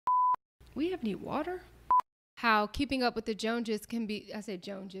We have need water. How keeping up with the Joneses can be. I said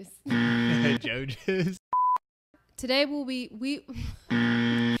Joneses. Joneses. Today will we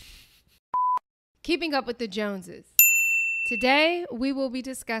keeping up with the Joneses. Today we will be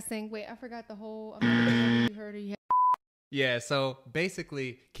discussing. Wait, I forgot the whole. I'm not sure if you heard it. Yeah. So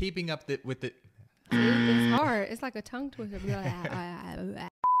basically, keeping up with the. It's hard. It's like a tongue twister.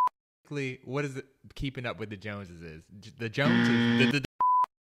 What is it? Keeping up with the Joneses is the Joneses the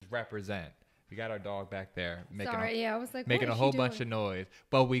represent. We got our dog back there making I was like making a whole bunch of noise,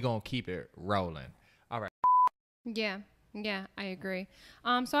 but we gonna keep it rolling. All right. Yeah, I agree.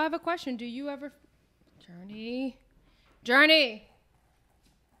 So I have a question. Do you ever Journey?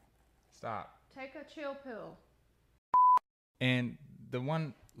 Stop. Take a chill pill. And the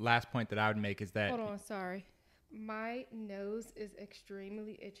one last point that I would make is that Hold on, sorry. My nose is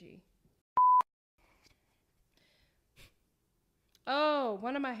extremely itchy. Oh,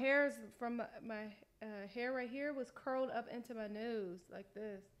 one of my hairs from my hair right here was curled up into my nose like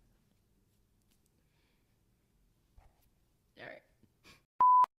this. All right.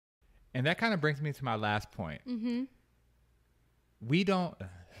 And that kind of brings me to my last point. Mm-hmm. We don't.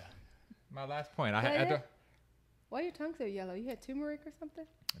 My last point. I don't. Why your tongue so yellow? You had turmeric or something?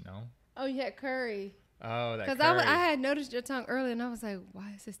 No. Oh, you had curry. Oh, that curry. Because I had noticed your tongue earlier, and I was like,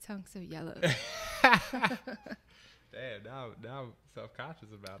 why is his tongue so yellow? Damn, now I'm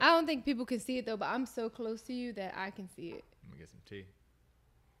self-conscious about it. I don't think people can see it, though, but I'm so close to you that I can see it. Let me get some tea.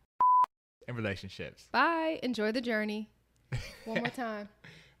 In relationships. Bye. Enjoy the journey. One more time.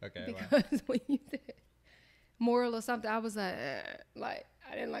 Okay. Because when you said moral or something, I was like I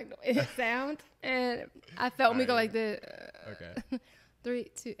didn't like the way it sound, and I felt me go like this. Okay. 3,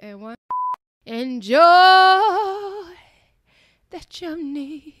 2, and 1. Enjoy the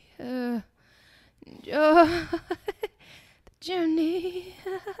journey. Enjoy the journey.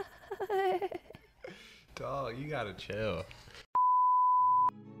 Dog, you gotta chill.